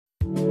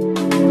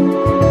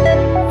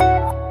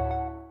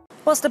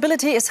Well,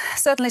 stability is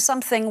certainly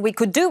something we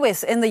could do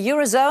with in the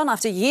Eurozone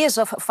after years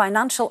of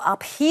financial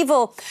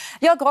upheaval.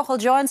 Jörg Rocholl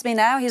joins me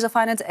now. He's a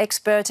finance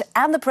expert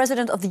and the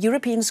president of the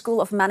European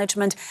School of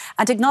Management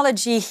and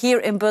Technology here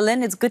in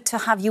Berlin. It's good to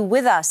have you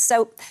with us.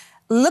 So,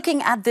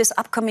 looking at this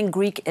upcoming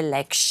Greek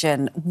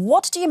election,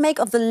 what do you make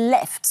of the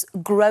left's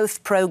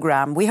growth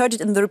programme? We heard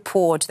it in the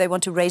report. They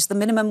want to raise the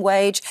minimum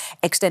wage,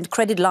 extend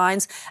credit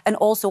lines, and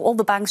also all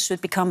the banks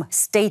should become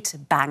state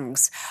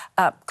banks.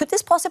 Could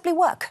this possibly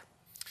work?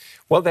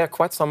 Well, there are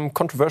quite some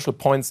controversial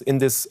points in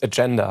this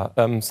agenda.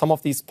 Some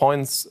of these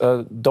points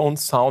don't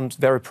sound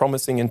very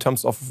promising in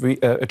terms of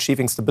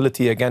achieving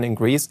stability again in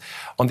Greece.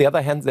 On the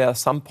other hand, there are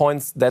some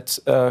points that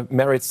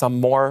merit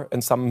some more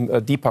and some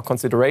deeper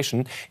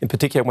consideration, in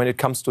particular when it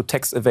comes to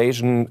tax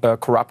evasion,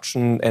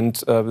 corruption,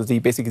 and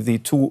basically the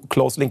too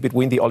close link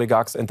between the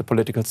oligarchs and the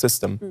political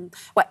system.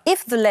 Well,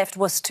 if the left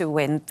was to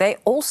win, they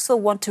also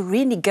want to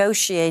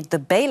renegotiate the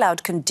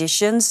bailout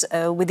conditions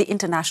with the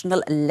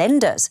international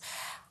lenders.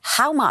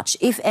 How much,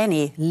 if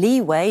any,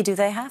 leeway do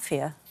they have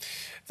here?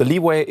 The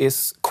leeway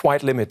is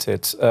quite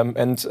limited.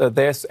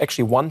 There's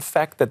actually one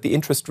fact that the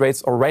interest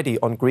rates already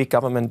on Greek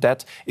government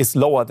debt is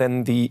lower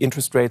than the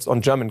interest rates on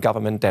German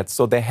government debt.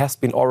 So there has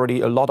been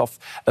already a lot of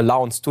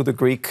allowance to the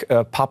Greek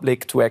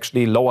public to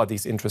actually lower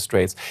these interest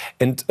rates.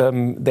 And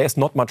there's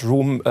not much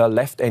room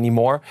left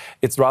anymore.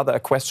 It's rather a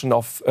question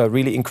of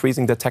really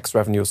increasing the tax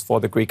revenues for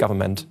the Greek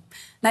government.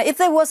 Now, if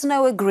there was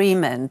no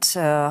agreement,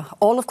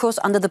 all, of course,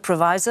 under the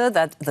proviso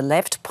that the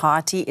left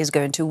party is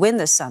going to win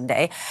this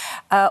Sunday,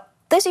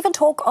 there's even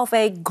talk of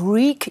a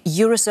Greek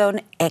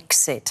Eurozone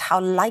exit. How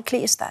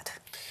likely is that?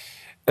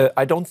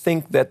 I don't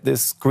think that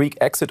this Greek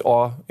exit,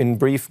 or in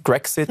brief,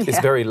 Grexit, is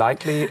very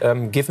likely,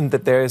 given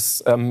that there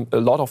is a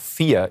lot of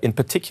fear, in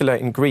particular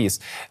in Greece,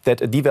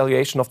 that a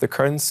devaluation of the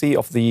currency,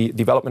 of the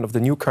development of the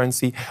new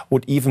currency,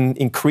 would even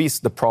increase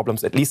the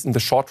problems, at least in the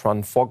short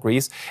run, for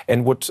Greece,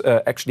 and would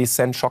actually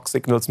send shock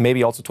signals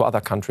maybe also to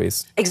other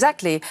countries.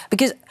 Exactly,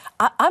 because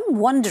I'm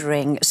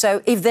wondering,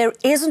 so if there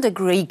isn't a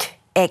Greek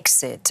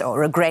exit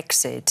or a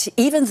Grexit,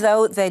 even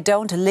though they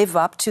don't live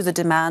up to the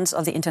demands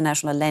of the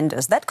international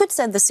lenders, that could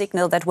send the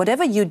signal that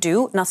whatever you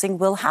do, nothing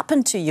will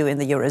happen to you in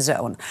the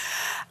Eurozone.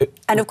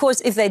 And of course,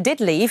 if they did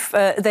leave,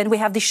 then we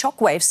have the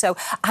shockwaves. So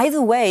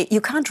either way,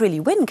 you can't really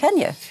win, can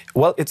you?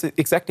 Well, it's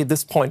exactly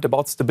this point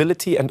about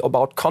stability and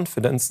about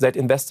confidence that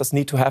investors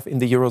need to have in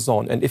the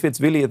Eurozone. And if it's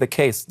really the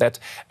case that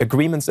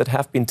agreements that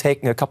have been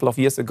taken a couple of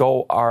years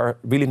ago are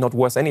really not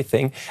worth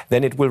anything,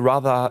 then it will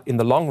rather, in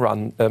the long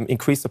run,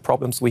 increase the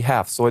problems we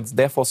have. So it's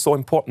therefore so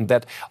important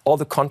that all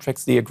the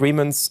contracts, the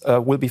agreements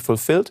will be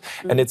fulfilled.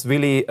 And it's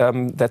really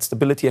that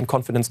stability and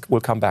confidence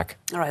will come back.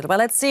 All right. Well,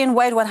 let's see and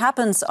wait what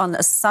happens on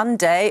a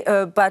Sunday.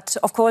 But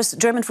of course,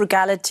 German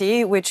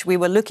frugality, which we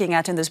were looking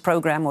at in this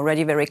program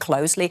already very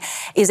closely,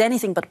 is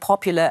anything but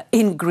popular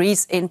in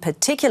Greece in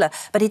particular.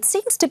 But it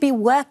seems to be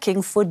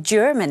working for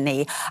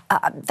Germany.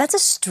 That's a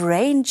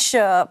strange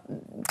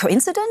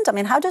coincidence. I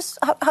mean, how do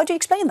you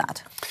explain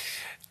that?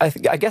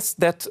 I guess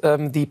that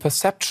the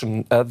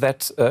perception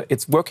that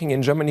it's working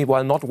in Germany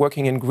while not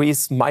working in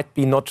Greece might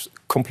be not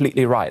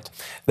completely right.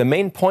 The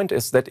main point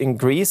is that in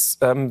Greece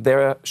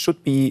there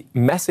should be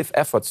massive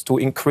efforts to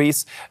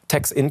increase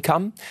tax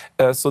income.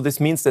 So this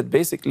means that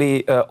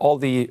basically all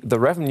the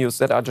revenues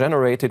that are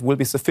generated will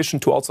be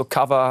sufficient to also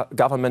cover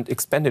government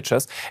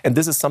expenditures. And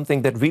this is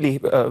something that really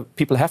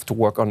people have to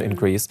work on in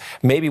Greece,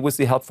 maybe with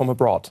the help from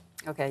abroad.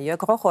 Okay,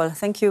 Jörg Rocholl,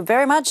 thank you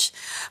very much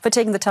for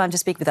taking the time to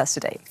speak with us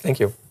today. Thank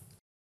you.